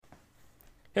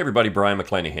Hey everybody, Brian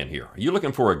McClanahan here. Are you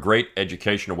looking for a great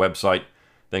educational website?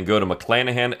 Then go to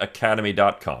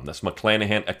McClanahanacademy.com. That's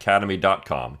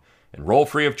McClanahanacademy.com. Enroll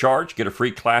free of charge. Get a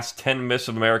free class, 10 Myths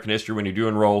of American History when you do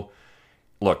enroll.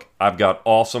 Look, I've got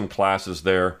awesome classes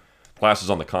there. Classes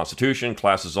on the Constitution,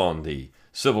 classes on the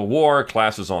Civil War,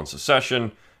 classes on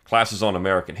secession, classes on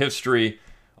American history.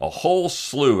 A whole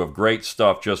slew of great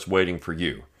stuff just waiting for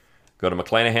you. Go to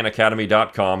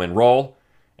McClanahanacademy.com, enroll,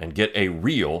 and get a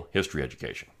real history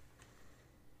education.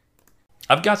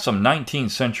 I've got some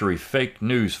 19th century fake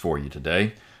news for you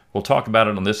today. We'll talk about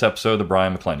it on this episode of The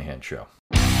Brian McClanahan Show.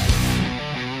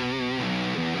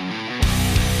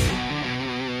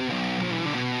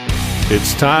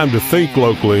 It's time to think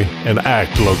locally and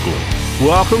act locally.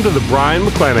 Welcome to The Brian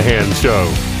McClanahan Show.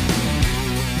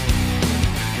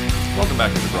 Welcome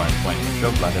back to The Brian McClanahan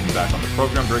Show. Glad to have you back on the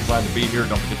program. Very glad to be here.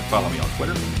 Don't forget to follow me on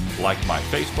Twitter, like my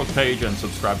Facebook page, and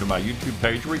subscribe to my YouTube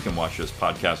page where you can watch this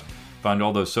podcast. Find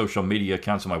all those social media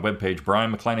accounts on my webpage,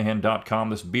 brianmcclanahan.com.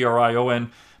 That's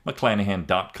B-R-I-O-N,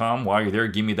 McClanahan.com. While you're there,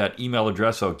 give me that email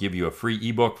address. I'll give you a free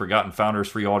ebook, Forgotten Founders,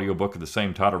 free audiobook of the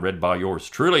same title, read by yours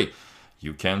truly.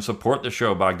 You can support the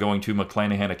show by going to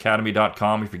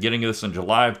McClanahanacademy.com. If you're getting this in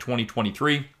July of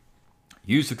 2023,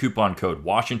 use the coupon code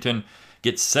Washington.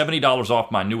 Get $70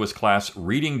 off my newest class,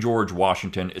 Reading George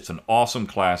Washington. It's an awesome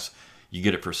class. You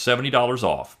get it for $70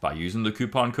 off by using the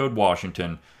coupon code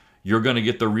Washington. You're going to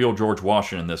get the real George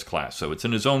Washington in this class. So it's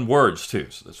in his own words, too.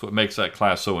 So that's what makes that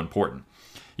class so important.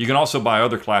 You can also buy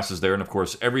other classes there. And, of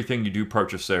course, everything you do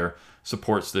purchase there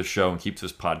supports this show and keeps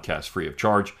this podcast free of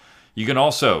charge. You can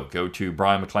also go to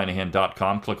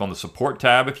brianmcclanahan.com, click on the support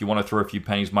tab if you want to throw a few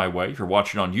pennies my way. If you're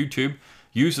watching on YouTube,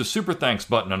 use the super thanks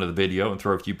button under the video and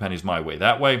throw a few pennies my way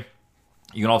that way.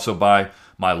 You can also buy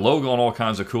my logo and all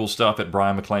kinds of cool stuff at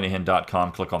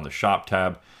brianmcclanahan.com. Click on the shop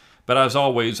tab. But as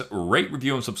always, rate,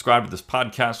 review, and subscribe to this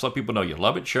podcast. Let people know you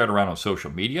love it. Share it around on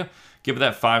social media. Give it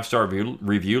that 5-star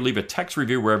review. Leave a text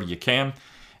review wherever you can.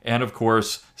 And of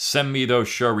course, send me those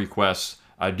show requests.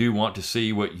 I do want to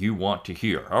see what you want to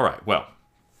hear. All right, well,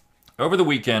 over the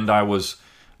weekend I was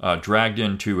dragged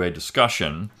into a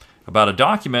discussion about a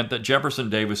document that Jefferson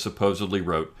Davis supposedly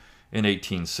wrote in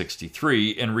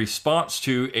 1863 in response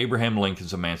to Abraham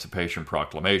Lincoln's Emancipation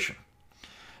Proclamation.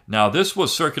 Now, this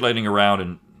was circulating around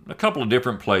in a couple of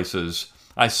different places.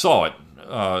 I saw it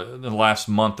in the last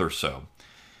month or so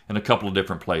in a couple of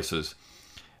different places.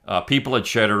 People had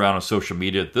shared around on social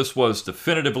media. This was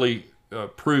definitively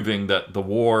proving that the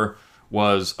war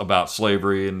was about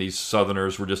slavery and these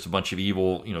Southerners were just a bunch of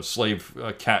evil, slave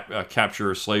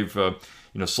capture, slave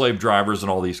drivers and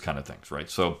all these kind of things, right?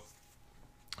 So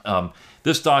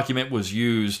this document was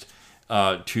used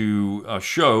to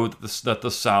show that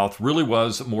the South really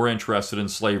was more interested in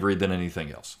slavery than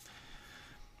anything else.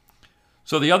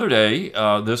 So the other day,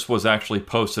 this was actually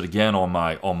posted again on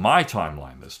my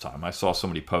timeline this time. I saw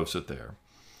somebody post it there.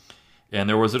 And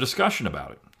there was a discussion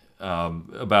about it,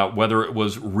 about whether it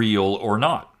was real or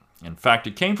not. In fact,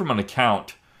 it came from an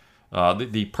account,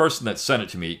 the person that sent it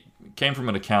to me came from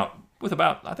an account with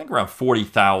about, I think, around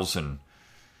 40,000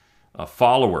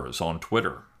 followers on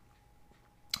Twitter.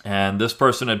 And this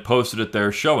person had posted it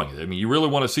there showing it. I mean, you really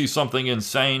want to see something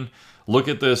insane? Look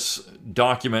at this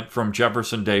document from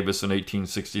Jefferson Davis in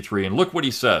 1863 and look what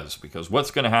he says, because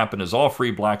what's going to happen is all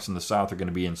free blacks in the South are going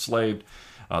to be enslaved.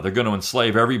 They're going to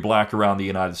enslave every black around the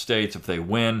United States if they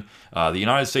win. The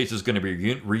United States is going to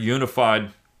be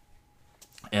reunified.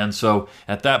 And so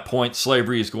at that point,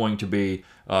 slavery is going to be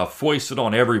foisted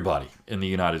on everybody in the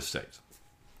United States.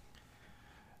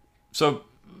 So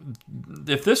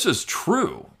if this is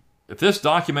true, if this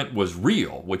document was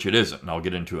real, which it isn't, and I'll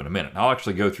get into in a minute, I'll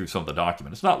actually go through some of the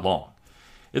document. It's not long.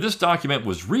 If this document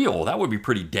was real, that would be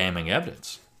pretty damning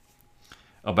evidence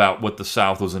about what the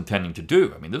South was intending to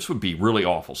do. I mean, this would be really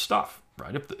awful stuff,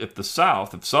 right? If the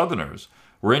South, if Southerners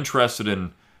were interested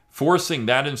in forcing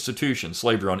that institution,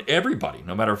 slavery, on everybody,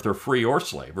 no matter if they're free or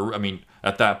slave, or, I mean,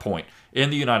 at that point, in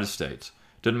the United States,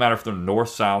 didn't matter if they're North,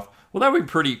 South, well, that would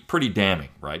be pretty damning,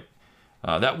 right?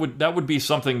 That would be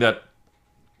something that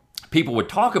people would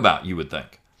talk about, you would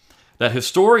think, that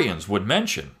historians would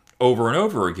mention over and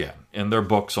over again in their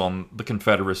books on the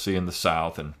Confederacy and the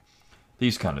South and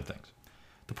these kind of things.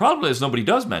 The problem is nobody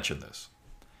does mention this.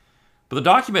 But the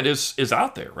document is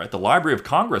out there, right? The Library of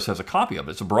Congress has a copy of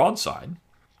it. It's a broadside.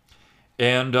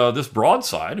 And this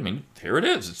broadside, I mean, here it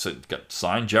is. It's got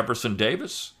signed Jefferson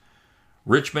Davis,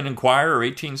 Richmond Enquirer,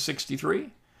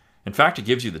 1863. In fact, it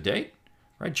gives you the date,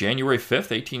 right? January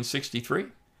 5th, 1863.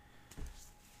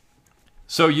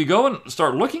 So you go and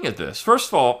start looking at this. First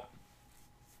of all,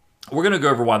 we're going to go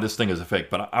over why this thing is a fake,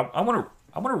 but I want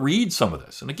to read some of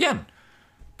this. And again,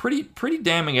 pretty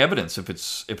damning evidence if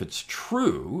it's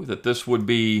true that this would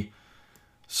be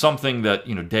something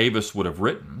that Davis would have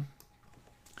written.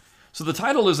 So the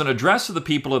title is An Address to the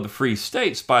People of the Free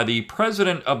States by the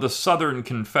President of the Southern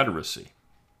Confederacy.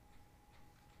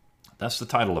 That's the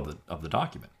title of the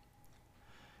document.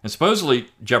 And supposedly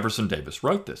Jefferson Davis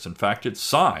wrote this. In fact, it's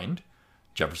signed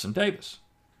Jefferson Davis.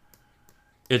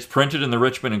 It's printed in the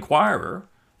Richmond Enquirer,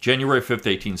 January 5th,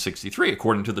 1863,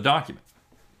 according to the document.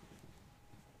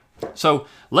 So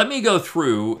let me go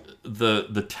through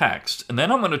the text, and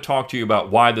then I'm going to talk to you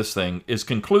about why this thing is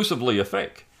conclusively a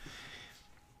fake.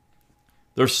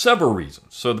 There's several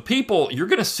reasons. So the people, you're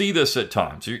going to see this at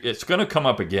times. It's going to come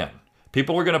up again.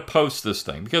 People are going to post this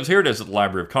thing, because here it is at the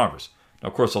Library of Congress. Now,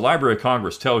 of course, the Library of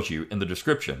Congress tells you in the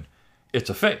description,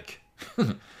 it's a fake.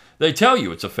 They tell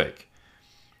you it's a fake,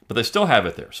 but they still have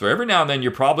it there. So every now and then,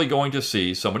 you're probably going to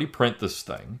see somebody print this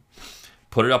thing,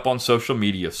 put it up on social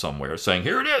media somewhere, saying,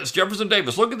 here it is, Jefferson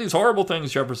Davis. Look at these horrible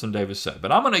things Jefferson Davis said.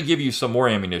 But I'm going to give you some more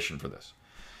ammunition for this.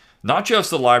 Not just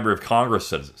the Library of Congress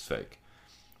says it's fake,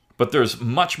 but there's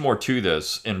much more to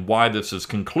this and why this is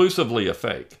conclusively a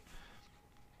fake.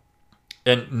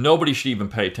 And nobody should even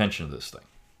pay attention to this thing.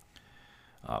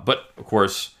 But, of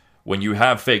course, when you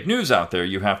have fake news out there,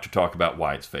 you have to talk about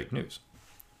why it's fake news.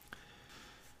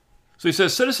 So he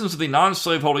says, citizens of the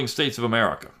non-slaveholding states of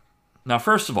America. Now,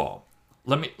 first of all,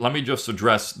 let me just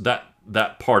address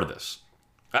that part of this.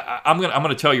 I'm going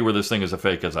to tell you where this thing is a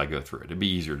fake as I go through it. It'd be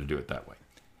easier to do it that way.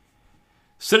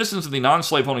 Citizens of the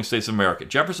non-slaveholding states of America.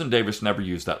 Jefferson Davis never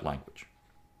used that language.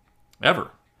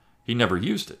 Ever. He never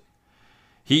used it.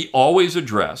 He always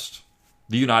addressed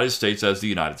the United States as the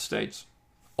United States.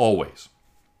 Always.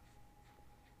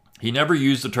 He never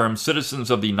used the term citizens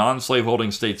of the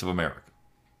non-slaveholding states of America.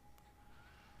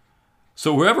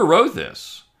 So whoever wrote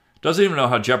this doesn't even know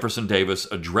how Jefferson Davis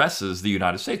addresses the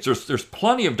United States. There's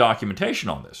plenty of documentation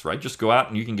on this, right? Just go out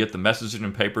and you can get the Messages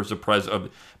and Papers of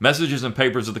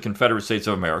the Confederate States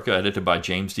of America, edited by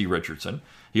James D. Richardson.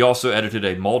 He also edited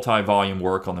a multi-volume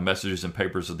work on the Messages and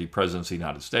Papers of the Presidents of the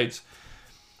United States.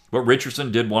 But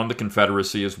Richardson did one on the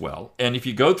Confederacy as well. And if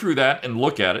you go through that and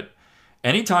look at it,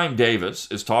 anytime Davis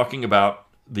is talking about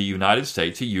the United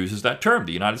States, he uses that term,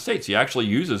 the United States. He actually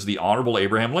uses the Honorable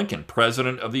Abraham Lincoln,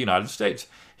 President of the United States.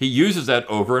 He uses that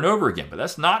over and over again. But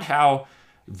that's not how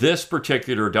this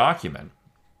particular document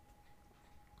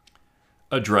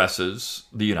addresses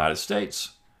the United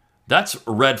States. That's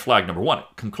red flag number one. It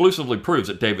conclusively proves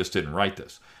that Davis didn't write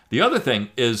this. The other thing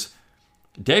is,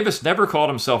 Davis never called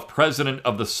himself President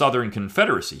of the Southern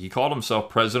Confederacy. He called himself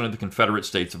President of the Confederate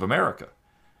States of America.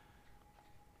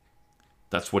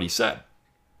 That's what he said.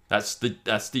 That's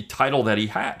the title that he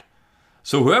had.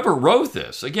 So whoever wrote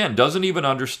this, again, doesn't even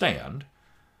understand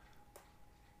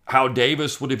how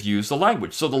Davis would have used the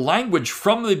language. So the language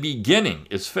from the beginning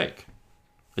is fake.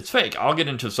 It's fake. I'll get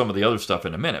into some of the other stuff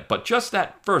in a minute, but just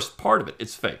that first part of it,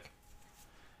 it's fake.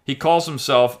 He calls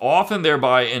himself, often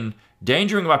thereby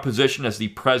endangering my position as the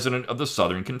President of the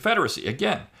Southern Confederacy.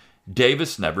 Again,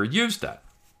 Davis never used that.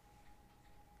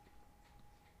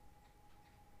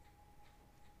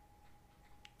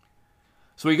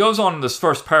 So he goes on in this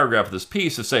first paragraph of this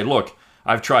piece to say, look,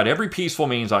 I've tried every peaceful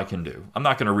means I can do. I'm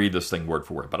not going to read this thing word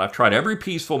for word, but I've tried every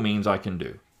peaceful means I can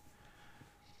do.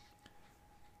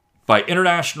 By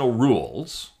international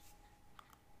rules.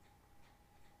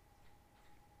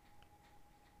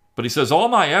 But he says, all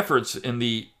my efforts in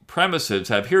the premises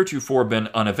have heretofore been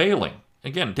unavailing.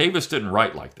 Again, Davis didn't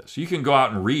write like this. You can go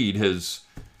out and read his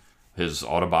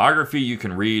autobiography. You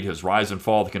can read his Rise and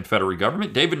Fall of the Confederate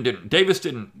Government. Davis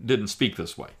didn't speak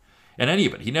this way. In any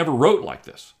event, he never wrote like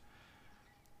this.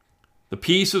 The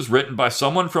piece is written by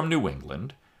someone from New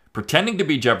England, pretending to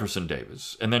be Jefferson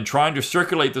Davis, and then trying to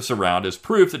circulate this around as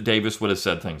proof that Davis would have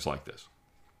said things like this.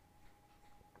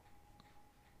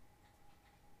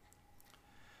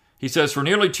 He says, for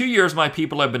nearly 2 years, my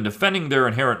people have been defending their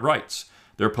inherent rights,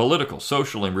 their political,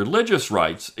 social, and religious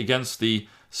rights against the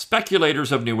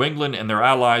speculators of New England and their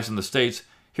allies in the states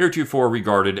heretofore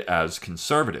regarded as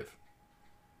conservative.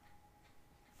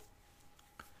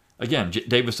 Again,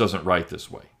 Davis doesn't write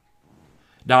this way.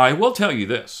 Now, I will tell you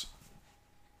this.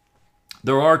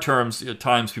 There are times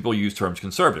people use terms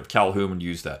conservative. Calhoun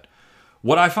used that.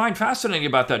 What I find fascinating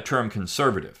about that term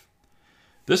conservative,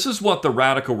 this is what the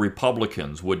radical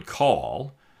Republicans would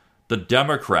call the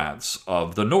Democrats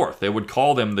of the North. They would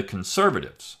call them the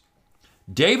conservatives.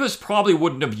 Davis probably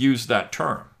wouldn't have used that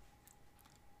term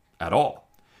at all.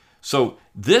 So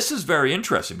this is very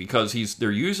interesting because they're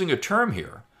using a term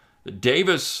here that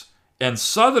Davis and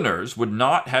Southerners would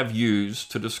not have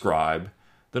used to describe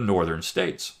the northern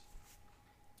states.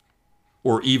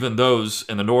 or even those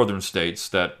in the northern states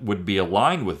that would be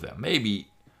aligned with them. Maybe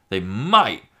they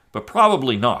might, but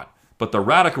probably not. But the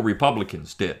radical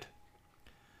Republicans did.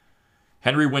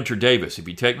 Henry Winter Davis, if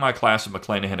you take my class at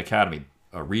McClanahan Academy,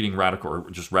 Reading Radical, or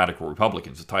just Radical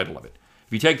Republicans, the title of it.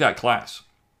 If you take that class,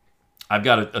 I've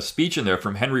got a speech in there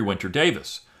from Henry Winter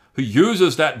Davis, who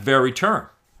uses that very term,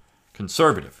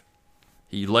 conservative.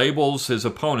 He labels his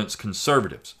opponents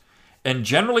conservatives. And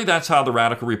generally that's how the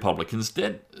radical Republicans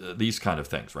did these kind of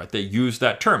things, right? They used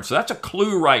that term. So that's a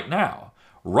clue right now,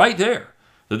 right there,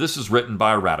 that this is written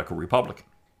by a radical Republican.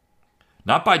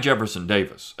 Not by Jefferson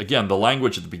Davis. Again, the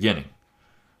language at the beginning.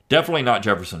 Definitely not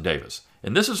Jefferson Davis.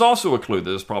 And this is also a clue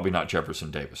that it's probably not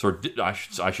Jefferson Davis, or I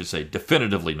should say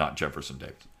definitively not Jefferson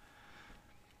Davis.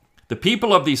 The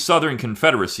people of the Southern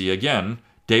Confederacy, again,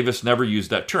 Davis never used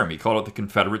that term. He called it the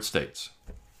Confederate States.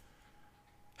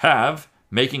 Have,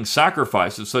 making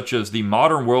sacrifices such as the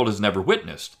modern world has never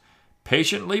witnessed,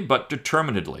 patiently but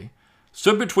determinedly,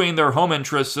 stood between their home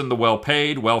interests and the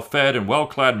well-paid, well-fed, and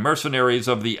well-clad mercenaries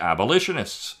of the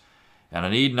abolitionists. And I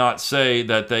need not say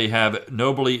that they have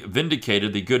nobly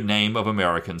vindicated the good name of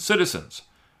American citizens.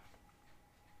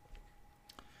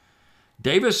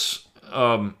 Davis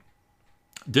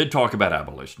did talk about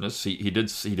abolitionists. He did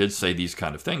say these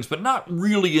kind of things, but not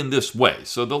really in this way.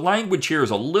 So the language here is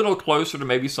a little closer to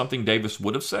maybe something Davis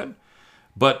would have said,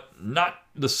 but not.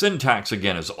 The syntax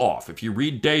again is off. If you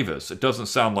read Davis, it doesn't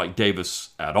sound like Davis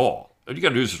at all. All you got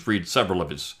to do is just read several of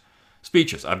his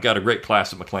speeches. I've got a great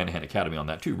class at McClanahan Academy on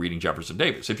that too, reading Jefferson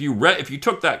Davis. If you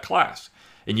took that class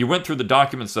and you went through the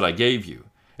documents that I gave you,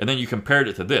 and then you compared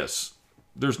it to this,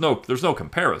 there's no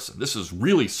comparison. This is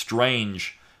really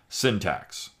strange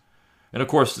syntax. And of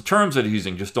course, the terms that he's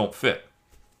using just don't fit.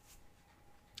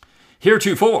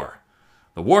 Heretofore,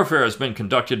 the warfare has been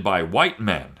conducted by white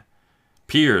men,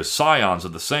 peers, scions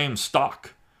of the same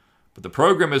stock. But the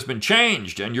program has been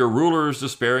changed, and your rulers,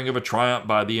 despairing of a triumph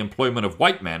by the employment of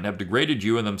white men, have degraded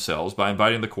you and themselves by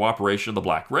inviting the cooperation of the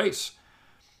black race.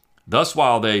 Thus,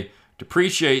 while they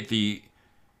depreciate the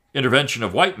intervention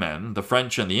of white men, the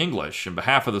French and the English, in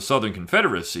behalf of the Southern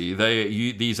Confederacy,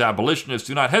 these abolitionists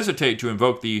do not hesitate to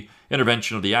invoke the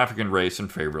intervention of the African race in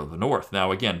favor of the North.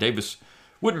 Now, again, Davis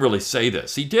wouldn't really say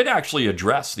this. He did actually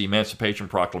address the Emancipation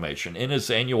Proclamation in his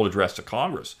annual address to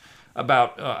Congress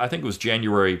about, I think it was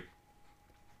January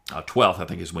 12th, I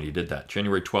think is when he did that,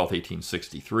 January 12th,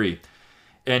 1863.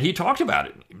 And he talked about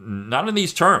it, not in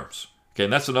these terms. Okay,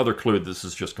 and that's another clue that this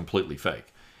is just completely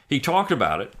fake. He talked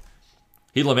about it.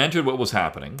 He lamented what was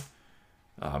happening.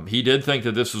 He did think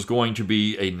that this was going to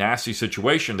be a nasty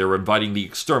situation. They were inviting the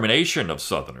extermination of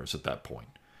Southerners at that point.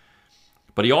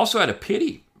 But he also had a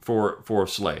pity for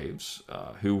slaves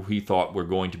who he thought were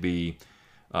going to be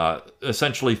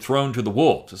essentially thrown to the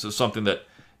wolves. This is something that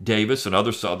Davis and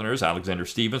other Southerners, Alexander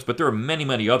Stephens, but there are many,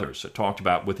 many others that talked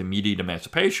about with immediate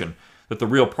emancipation, that the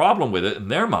real problem with it in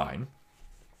their mind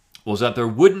was that there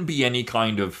wouldn't be any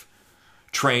kind of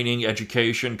training,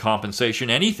 education, compensation,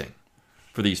 anything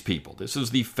for these people. This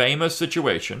is the famous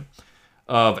situation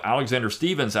of Alexander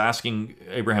Stephens asking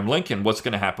Abraham Lincoln what's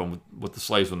going to happen with the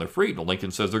slaves when they're freed. And Lincoln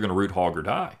says they're going to root, hog, or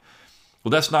die. Well,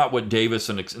 that's not what Davis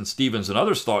and Stephens and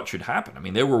others thought should happen. I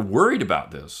mean, they were worried about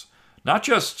this, not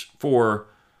just for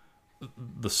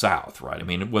the South, right? I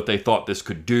mean, what they thought this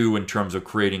could do in terms of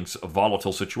creating a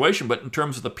volatile situation, but in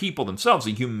terms of the people themselves,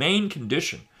 the humane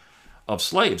condition of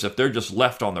slaves. If they're just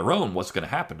left on their own, what's going to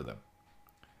happen to them?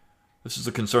 This is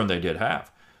a concern they did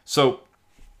have. So,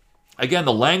 again,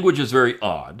 the language is very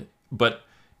odd, but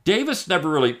Davis never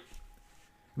really, I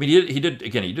mean, he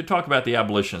did talk about the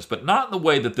abolitionists, but not in the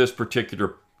way that this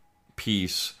particular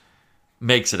piece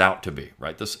makes it out to be,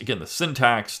 right? This, again, the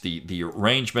syntax, the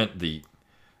arrangement, the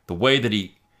way that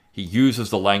he uses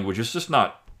the language is just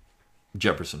not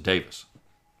Jefferson Davis.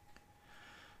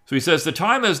 So he says, the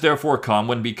time has therefore come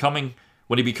when becoming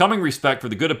respect for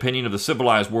the good opinion of the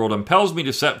civilized world impels me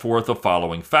to set forth the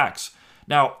following facts.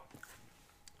 Now,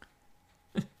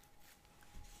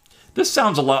 this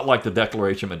sounds a lot like the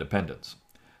Declaration of Independence.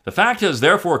 The fact has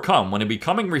therefore come when in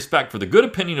becoming respect for the good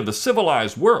opinion of the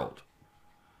civilized world.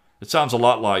 It sounds a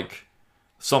lot like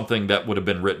something that would have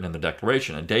been written in the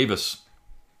Declaration, and Davis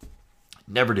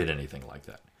never did anything like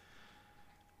that.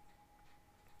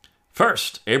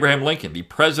 First, Abraham Lincoln, the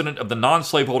president of the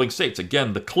non-slaveholding states.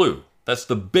 Again, the clue. That's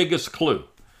the biggest clue.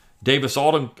 Davis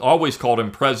always called him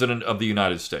President of the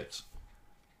United States.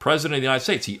 President of the United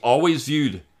States. He always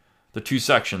viewed the two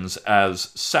sections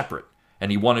as separate,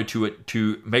 and he wanted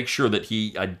to make sure that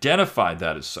he identified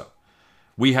that as so.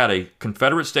 We had a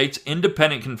Confederate States,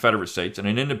 independent Confederate States, and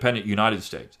an independent United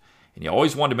States. And he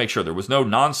always wanted to make sure there was no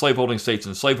non-slaveholding states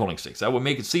and slaveholding states. That would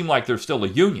make it seem like there's still a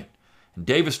union. And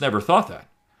Davis never thought that.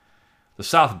 The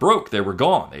South broke. They were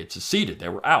gone. They had seceded. They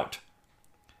were out.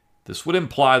 This would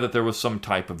imply that there was some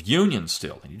type of union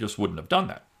still, and he just wouldn't have done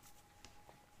that.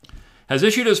 Has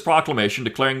issued his proclamation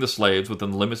declaring the slaves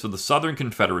within the limits of the Southern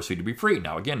Confederacy to be free.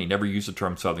 Now, again, he never used the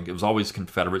term Southern. It was always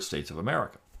Confederate States of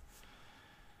America.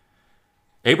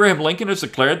 Abraham Lincoln has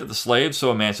declared that the slaves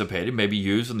so emancipated may be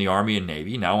used in the Army and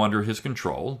Navy, now under his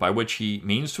control, by which he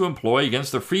means to employ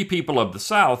against the free people of the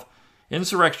South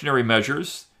insurrectionary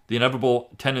measures, the inevitable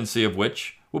tendency of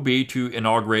which will be to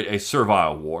inaugurate a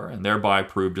servile war and thereby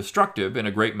prove destructive in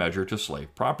a great measure to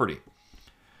slave property.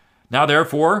 Now,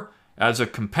 therefore, as a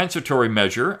compensatory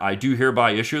measure, I do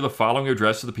hereby issue the following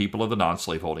address to the people of the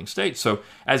non-slaveholding states. So,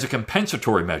 as a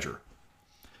compensatory measure.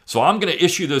 So, I'm going to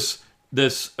issue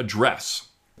this address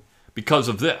because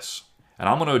of this, and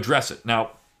I'm going to address it.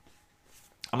 Now,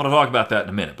 I'm going to talk about that in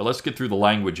a minute, but let's get through the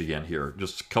language again here,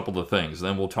 just a couple of things, and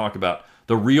then we'll talk about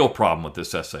the real problem with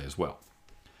this essay as well.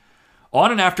 On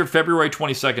and after February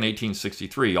 22,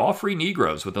 1863, all free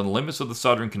Negroes within the limits of the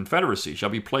Southern Confederacy shall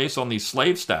be placed on the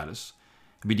slave status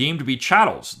and be deemed to be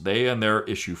chattels, they and their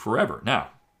issue forever.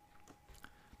 Now,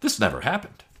 this never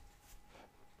happened.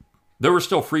 There were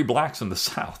still free blacks in the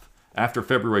South after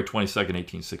February 22,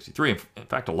 1863. In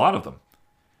fact, a lot of them.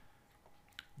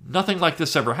 Nothing like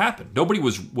this ever happened. Nobody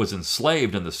was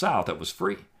enslaved in the South that was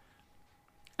free.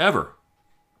 Ever.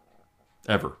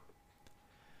 Ever.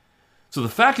 So the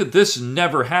fact that this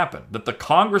never happened, that the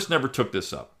Congress never took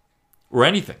this up, or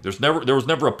anything, there was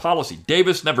never a policy.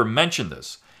 Davis never mentioned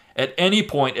this at any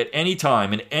point, at any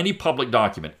time, in any public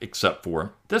document, except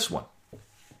for this one.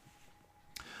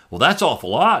 Well, that's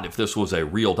awful odd if this was a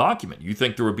real document. You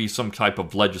think there would be some type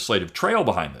of legislative trail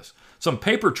behind this, some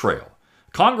paper trail.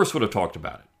 Congress would have talked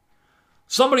about it.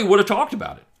 Somebody would have talked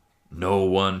about it. No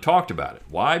one talked about it.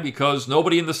 Why? Because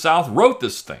nobody in the South wrote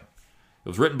this thing. It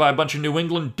was written by a bunch of New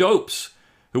England dopes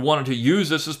who wanted to use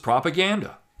this as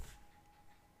propaganda.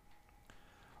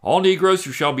 All Negroes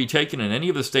who shall be taken in any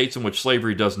of the states in which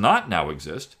slavery does not now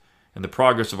exist, and the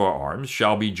progress of our arms,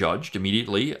 shall be judged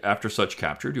immediately after such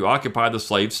capture to occupy the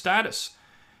slave status.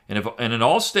 And in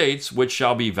all states which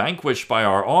shall be vanquished by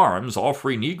our arms, all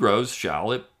free Negroes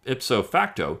shall, ipso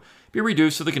facto, be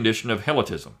reduced to the condition of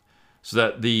helotism, so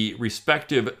that the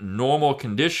respective normal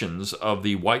conditions of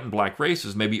the white and black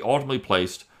races may be ultimately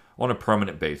placed on a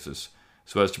permanent basis,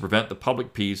 so as to prevent the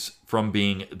public peace from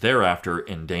being thereafter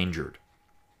endangered.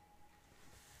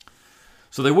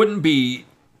 So they wouldn't be,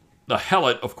 the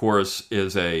helot, of course,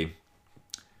 is a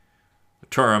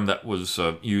term that was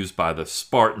used by the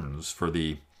Spartans for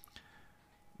the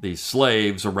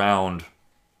slaves around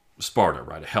Sparta,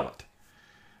 right, a helot.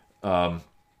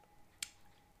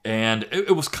 And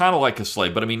it was kind of like a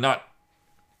slave, but I mean, not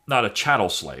a chattel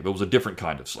slave. It was a different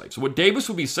kind of slave. So what Davis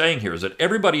would be saying here is that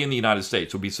everybody in the United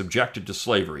States would be subjected to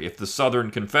slavery if the Southern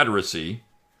Confederacy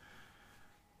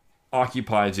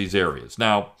occupies these areas.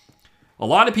 Now, a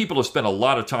lot of people have spent a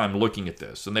lot of time looking at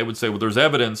this, and they would say, well, there's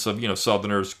evidence of,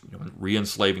 Southerners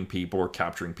re-enslaving people or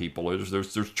capturing people.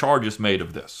 There's charges made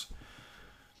of this.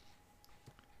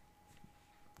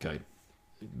 Okay,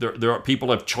 there are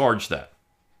people have charged that,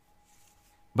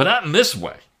 but not in this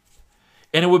way.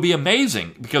 And it would be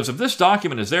amazing, because if this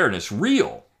document is there and it's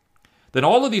real, then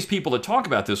all of these people that talk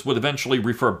about this would eventually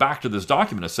refer back to this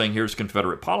document as saying, here's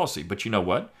Confederate policy. But you know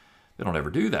what? They don't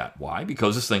ever do that. Why?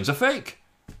 Because this thing's a fake.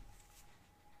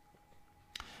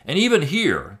 And even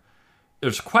here,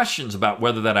 there's questions about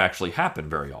whether that actually happened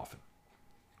very often.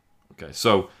 Okay,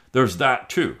 so there's that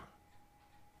too.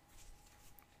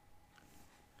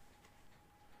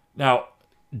 Now,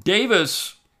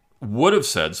 Davis would have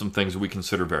said some things that we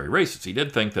consider very racist. He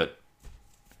did think that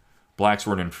blacks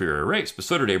were an inferior race, but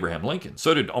so did Abraham Lincoln.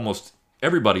 So did almost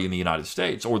everybody in the United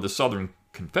States, or the Southern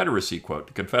Confederacy, quote,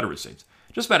 the Confederate States.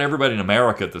 Just about everybody in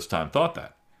America at this time thought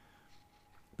that.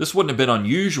 This wouldn't have been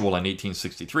unusual in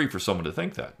 1863 for someone to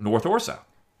think that, North or South.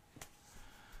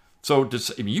 So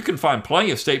you can find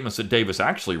plenty of statements that Davis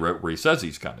actually wrote where he says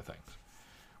these kind of things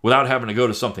without having to go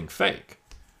to something fake.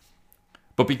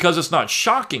 But because it's not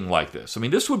shocking like this, I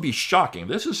mean, this would be shocking.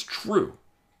 This is true.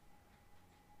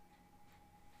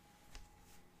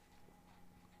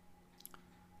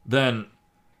 Then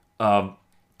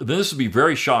this would be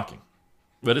very shocking.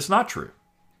 But it's not true.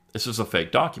 This is a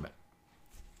fake document.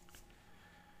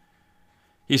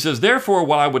 He says, therefore,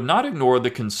 while I would not ignore the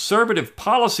conservative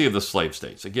policy of the slave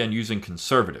states, again, using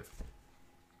conservative,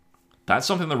 that's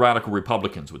something the radical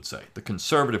Republicans would say, the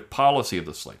conservative policy of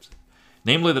the slave states,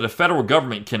 namely that a federal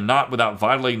government cannot, without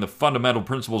violating the fundamental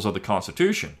principles of the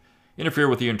Constitution, interfere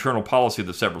with the internal policy of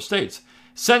the several states.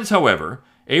 Since, however,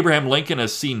 Abraham Lincoln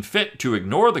has seen fit to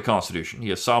ignore the Constitution he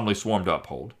has solemnly sworn to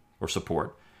uphold or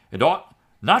support, it ought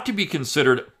not to be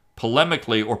considered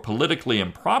polemically or politically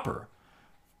improper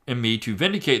in me to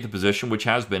vindicate the position which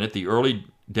has been at the early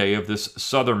day of this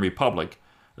Southern Republic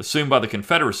assumed by the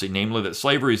Confederacy, namely that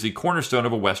slavery is the cornerstone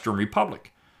of a Western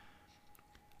Republic.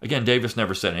 Again, Davis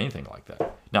never said anything like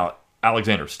that. Now,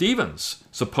 Alexander Stephens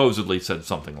supposedly said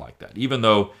something like that, even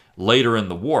though later in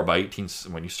the war,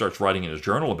 when he starts writing in his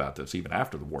journal about this, even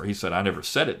after the war, he said, I never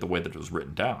said it the way that it was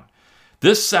written down.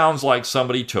 This sounds like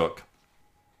somebody took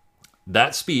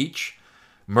that speech,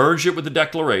 merged it with the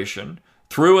Declaration,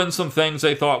 threw in some things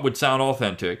they thought would sound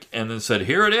authentic, and then said,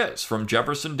 here it is from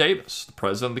Jefferson Davis, the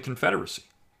President of the Confederacy.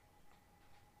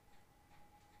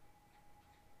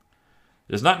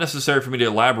 It is not necessary for me to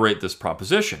elaborate this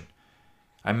proposition.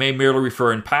 I may merely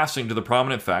refer in passing to the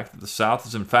prominent fact that the South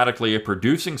is emphatically a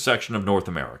producing section of North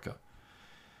America.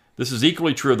 This is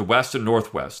equally true of the West and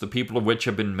Northwest, the people of which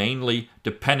have been mainly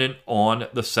dependent on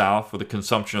the South for the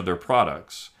consumption of their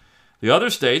products. The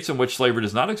other states in which slavery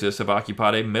does not exist have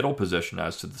occupied a middle position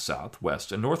as to the South,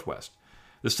 West, and Northwest.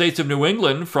 The states of New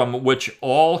England, from which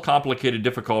all complicated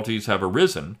difficulties have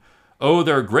arisen, owe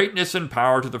their greatness and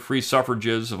power to the free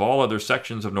suffrages of all other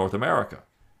sections of North America.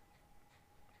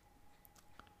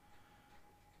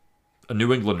 A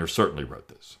New Englander certainly wrote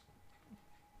this.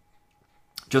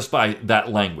 Just by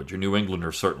that language, a New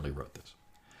Englander certainly wrote this.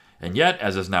 And yet,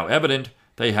 as is now evident,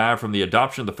 they have, from the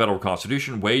adoption of the federal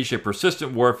Constitution, waged a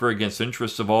persistent warfare against the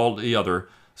interests of all the other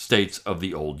states of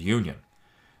the old Union.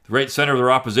 The great center of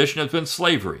their opposition has been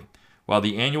slavery, while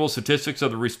the annual statistics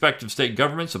of the respective state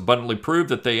governments abundantly prove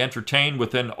that they entertain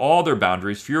within all their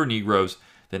boundaries fewer Negroes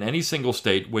than any single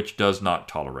state which does not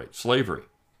tolerate slavery.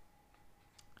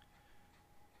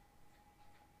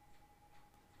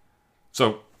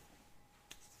 So,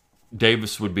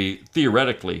 Davis would be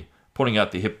theoretically pointing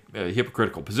out the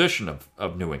hypocritical position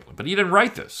of New England. But he didn't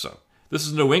write this, so this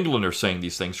is a New Englander saying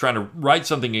these things, trying to write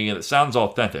something again that sounds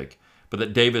authentic, but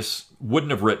that Davis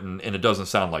wouldn't have written, and it doesn't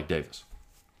sound like Davis.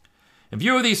 In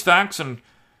view of these facts, and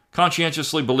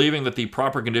conscientiously believing that the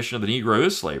proper condition of the Negro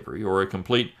is slavery, or a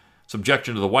complete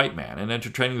subjection to the white man, and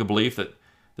entertaining the belief that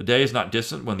the day is not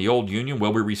distant when the old Union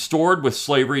will be restored with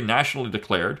slavery nationally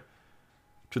declared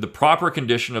to the proper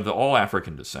condition of the all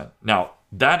African descent. Now,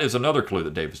 that is another clue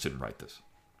that Davis didn't write this.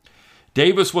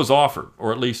 Davis was offered,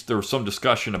 or at least there was some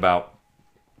discussion about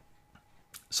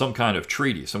some kind of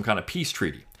treaty, some kind of peace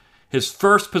treaty. His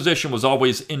first position was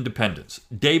always independence.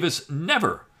 Davis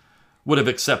never would have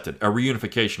accepted a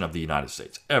reunification of the United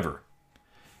States, ever.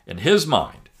 In his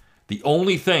mind, the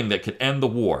only thing that could end the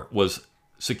war was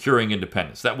securing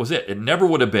independence. That was it. It never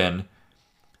would have been,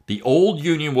 the old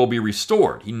Union will be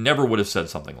restored. He never would have said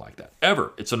something like that,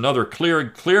 ever. It's another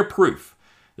clear proof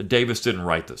that Davis didn't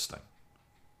write this thing.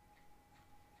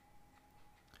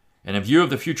 And in view of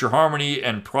the future harmony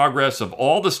and progress of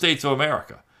all the states of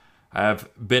America, I have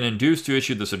been induced to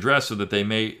issue this address so that there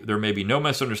may be no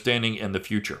misunderstanding in the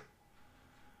future.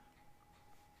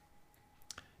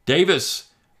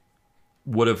 Davis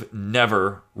would have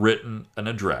never written an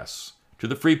address to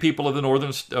the free people of the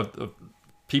northern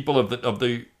people of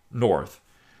the North,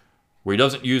 where he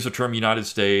doesn't use the term United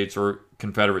States or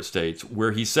Confederate States,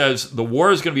 where he says the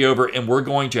war is going to be over and we're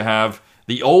going to have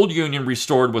the old Union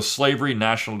restored with slavery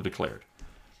nationally declared.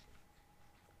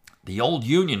 The old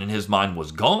Union in his mind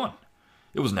was gone.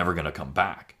 It was never going to come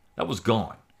back. That was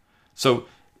gone. So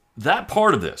that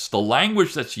part of this, the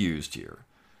language that's used here,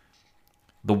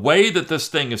 the way that this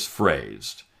thing is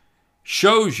phrased,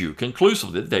 shows you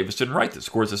conclusively that Davis didn't write this.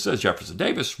 Of course, it says Jefferson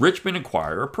Davis, Richmond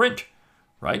Enquirer print,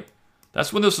 right?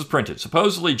 That's when this was printed,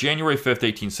 supposedly January 5th,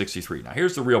 1863. Now,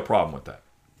 here's the real problem with that.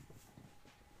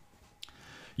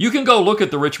 You can go look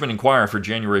at the Richmond Enquirer for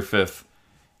January 5th,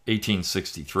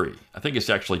 1863. I think it's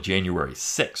actually January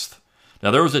 6th.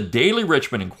 Now, there was a daily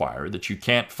Richmond Enquirer that you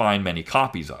can't find many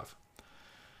copies of.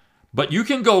 But you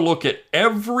can go look at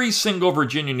every single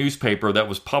Virginia newspaper that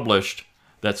was published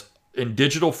that's in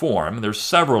digital form. There's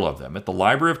several of them at the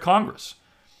Library of Congress.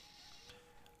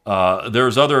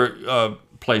 There's other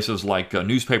places like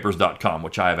newspapers.com,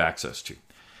 which I have access to.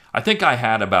 I think I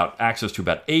had access to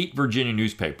about 8 Virginia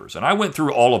newspapers, and I went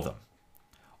through all of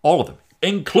them,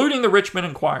 including the Richmond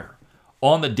Enquirer,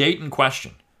 on the date in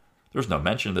question. There's no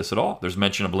mention of this at all. There's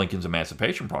mention of Lincoln's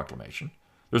Emancipation Proclamation.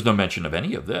 There's no mention of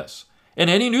any of this in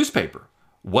any newspaper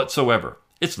whatsoever.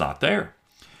 It's not there.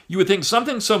 You would think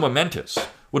something so momentous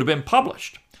would have been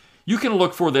published. You can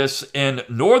look for this in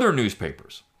northern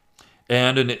newspapers,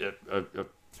 and a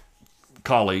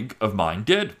colleague of mine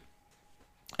did,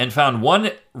 and found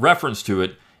one reference to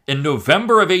it in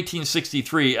November of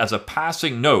 1863 as a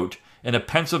passing note in a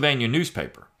Pennsylvania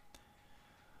newspaper.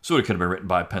 So it could have been written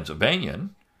by a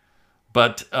Pennsylvanian,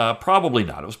 but probably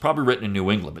not. It was probably written in New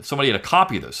England, but somebody had a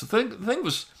copy of this. The thing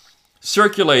was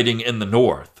circulating in the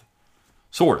North,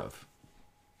 sort of.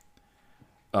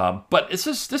 But this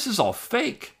is all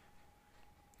fake.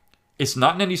 It's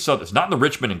not in any southern. It's not in the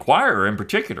Richmond Enquirer in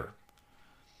particular.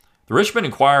 The Richmond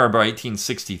Enquirer by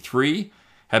 1863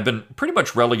 had been pretty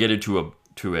much relegated to a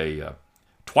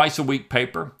twice a week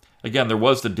paper. Again, there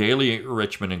was the Daily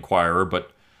Richmond Enquirer,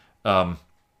 but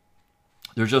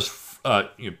there's just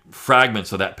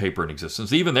fragments of that paper in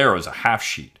existence. Even there was a half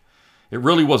sheet. It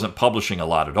really wasn't publishing a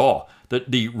lot at all.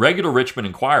 The regular Richmond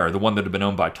Enquirer, the one that had been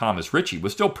owned by Thomas Ritchie,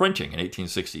 was still printing in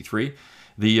 1863.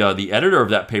 The editor of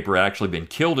that paper had actually been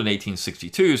killed in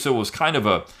 1862, so it was kind of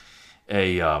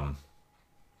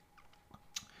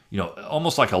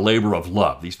almost like a labor of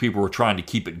love. These people were trying to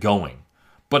keep it going,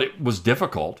 but it was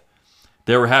difficult.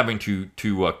 They were having to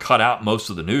cut out most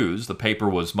of the news. The paper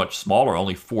was much smaller,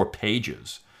 only 4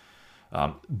 pages.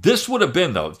 This would have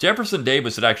been, though, if Jefferson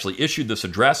Davis had actually issued this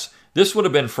address, this would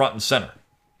have been front and center.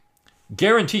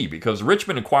 Guaranteed, because the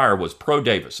Richmond Enquirer was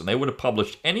pro-Davis, and they would have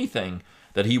published anything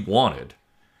that he wanted,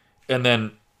 and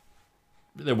then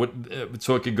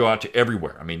so it could go out to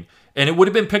everywhere. And it would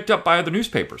have been picked up by other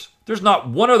newspapers. There's not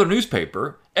one other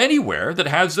newspaper anywhere that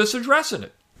has this address in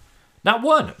it. Not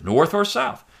one, north or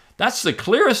south. That's the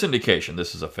clearest indication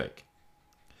this is a fake.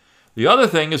 The other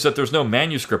thing is that there's no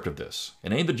manuscript of this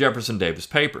in any of the Jefferson Davis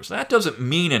papers. That doesn't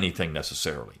mean anything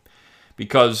necessarily,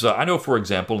 because I know, for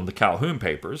example, in the Calhoun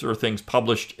papers, there are things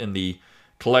published in the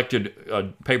collected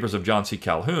papers of John C.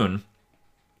 Calhoun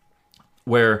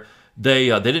where they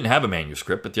didn't have a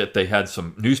manuscript, but yet they had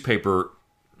some newspaper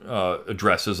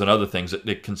addresses and other things that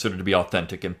they considered to be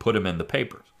authentic and put them in the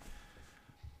papers.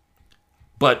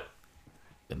 But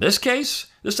in this case,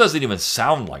 this doesn't even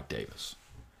sound like Davis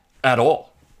at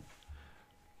all.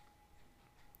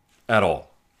 At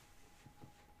all.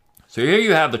 So here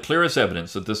you have the clearest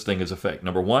evidence that this thing is a fake.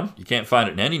 Number one, you can't find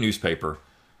it in any newspaper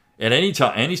at any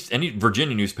time, any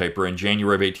Virginia newspaper in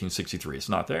January of 1863. It's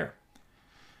not there.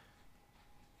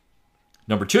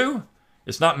 Number two,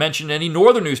 it's not mentioned in any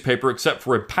northern newspaper except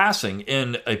for a passing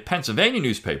in a Pennsylvania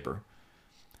newspaper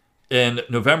in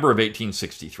November of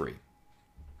 1863.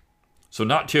 So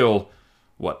not till,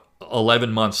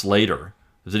 11 months later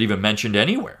is it even mentioned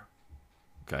anywhere.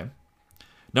 Okay.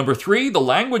 Number three, the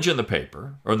language in the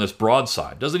paper, or in this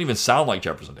broadside, doesn't even sound like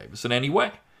Jefferson Davis in any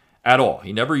way, at all.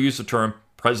 He never used the term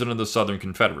President of the Southern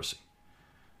Confederacy.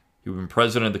 He would have been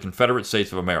President of the Confederate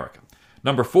States of America.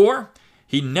 Number four,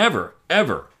 he never,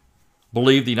 ever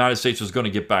believed the United States was going to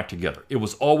get back together. It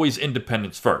was always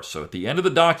independence first. So at the end of the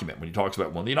document, when he talks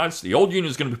about, the old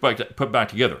Union is going to be put back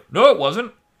together. No, it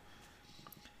wasn't.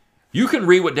 You can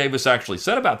read what Davis actually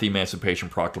said about the Emancipation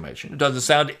Proclamation. It doesn't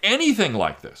sound anything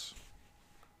like this.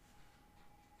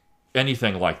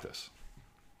 Anything like this.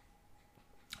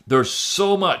 There's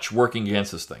so much working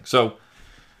against this thing. So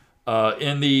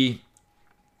in the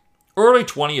early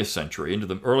 20th century, into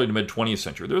the early to mid 20th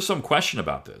century, there was some question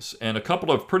about this. And a couple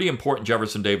of pretty important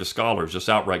Jefferson Davis scholars just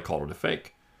outright called it a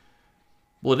fake.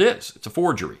 Well, it is. It's a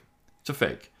forgery. It's a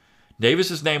fake.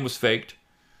 Davis's name was faked.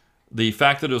 The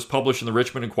fact that it was published in the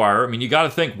Richmond Enquirer, you got to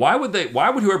think, why would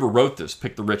whoever wrote this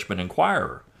pick the Richmond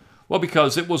Enquirer? Well,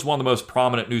 because it was one of the most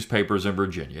prominent newspapers in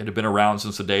Virginia. It had been around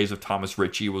since the days of Thomas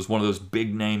Ritchie. It was one of those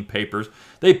big-name papers.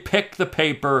 They picked the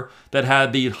paper that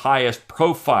had the highest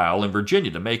profile in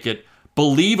Virginia to make it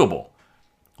believable.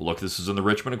 Look, this is in the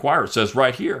Richmond Enquirer. It says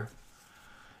right here.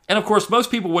 And, of course,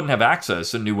 most people wouldn't have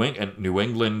access in New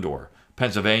England or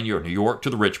Pennsylvania or New York to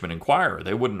the Richmond Enquirer.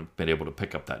 They wouldn't have been able to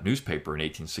pick up that newspaper in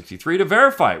 1863 to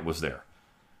verify it was there.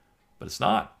 But it's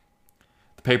not.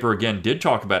 The paper, again, did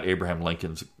talk about Abraham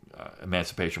Lincoln's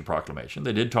Emancipation Proclamation.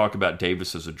 They did talk about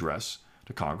Davis's address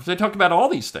to Congress. They talked about all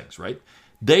these things, right?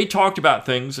 They talked about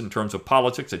things in terms of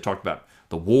politics. They talked about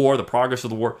the war, the progress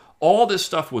of the war. All this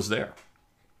stuff was there.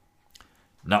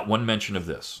 Not one mention of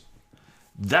this.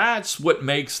 That's what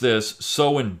makes this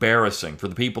so embarrassing for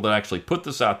the people that actually put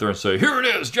this out there and say, here it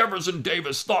is, Jefferson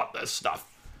Davis thought this stuff.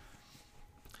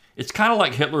 It's kind of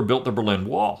like Hitler built the Berlin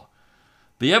Wall.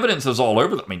 The evidence is all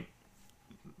over.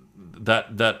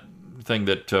 That thing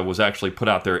that was actually put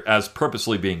out there as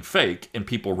purposely being fake, and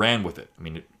people ran with it.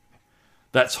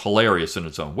 That's hilarious in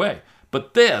its own way.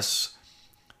 But this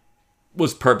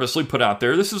was purposely put out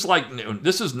there. This is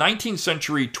 19th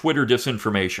century Twitter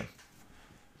disinformation.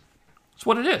 That's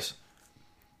what it is.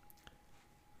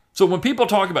 So when people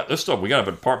talk about this stuff, we got to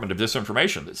have a Department of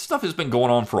Disinformation. This stuff has been going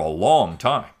on for a long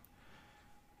time.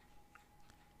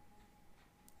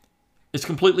 It's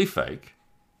completely fake.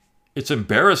 It's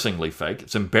embarrassingly fake.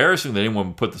 It's embarrassing that anyone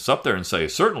would put this up there and say,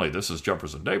 certainly this is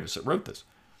Jefferson Davis that wrote this.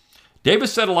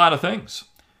 Davis said a lot of things.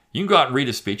 You can go out and read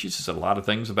his speeches. He said a lot of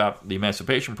things about the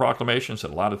Emancipation Proclamation, said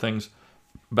a lot of things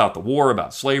about the war,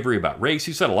 about slavery, about race.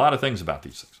 He said a lot of things about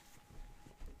these things.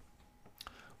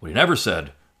 What he never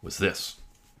said was this.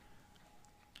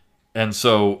 And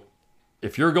so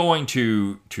if you're going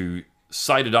to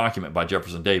cite a document by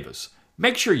Jefferson Davis,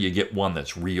 make sure you get one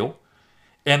that's real.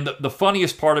 And the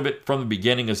funniest part of it from the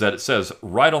beginning is that it says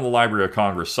right on the Library of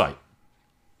Congress site.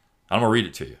 I'm going to read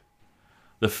it to you.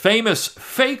 The famous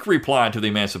fake reply to the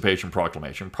Emancipation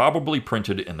Proclamation, probably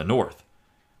printed in the North.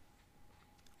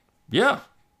 Yeah.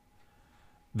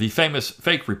 The famous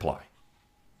fake reply.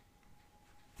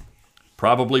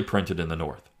 Probably printed in the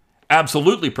North.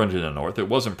 Absolutely printed in the North. It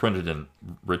wasn't printed in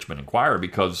Richmond Enquirer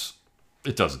because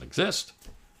it doesn't exist.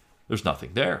 There's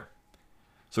nothing there.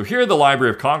 So here the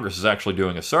Library of Congress is actually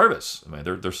doing a service. I mean,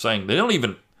 they're saying they don't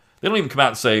even come out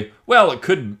and say, well, it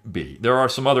could be. There are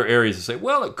some other areas that say,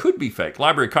 well, it could be fake.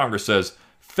 Library of Congress says,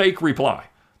 fake reply.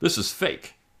 This is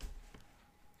fake.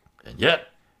 And yet,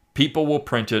 people will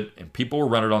print it and people will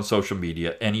run it on social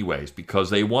media anyways because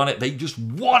they want it. They just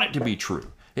want it to be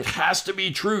true. It has to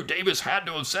be true. Davis had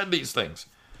to have said these things.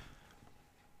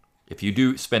 If you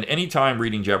do spend any time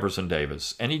reading Jefferson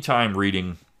Davis, any time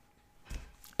reading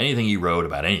anything he wrote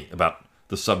about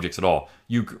the subjects at all,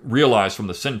 you realize from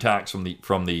the syntax, from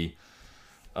the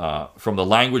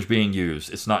language being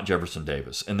used, it's not Jefferson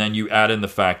Davis. And then you add in the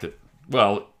fact that,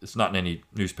 well, it's not in any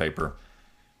newspaper.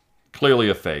 Clearly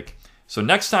a fake. So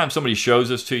next time somebody shows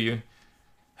this to you,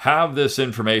 have this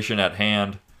information at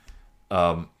hand,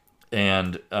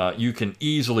 and you can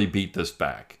easily beat this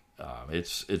back.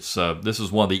 This is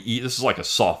like a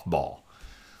softball,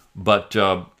 but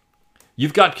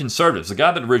you've got conservatives. The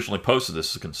guy that originally posted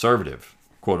this is a conservative,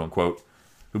 quote unquote,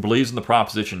 who believes in the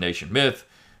Proposition Nation myth,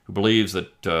 who believes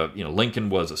that Lincoln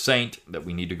was a saint, that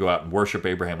we need to go out and worship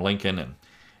Abraham Lincoln, and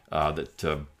that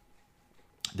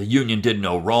the Union did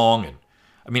no wrong. And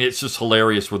I mean, it's just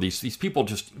hilarious where these people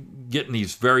just get in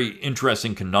these very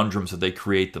interesting conundrums that they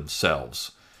create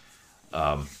themselves.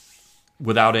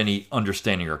 Without any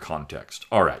understanding or context.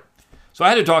 All right. So I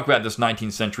had to talk about this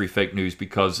 19th century fake news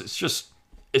because it's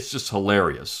just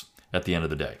hilarious at the end of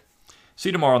the day. See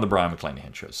you tomorrow on the Brian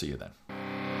McClanahan Show. See you then.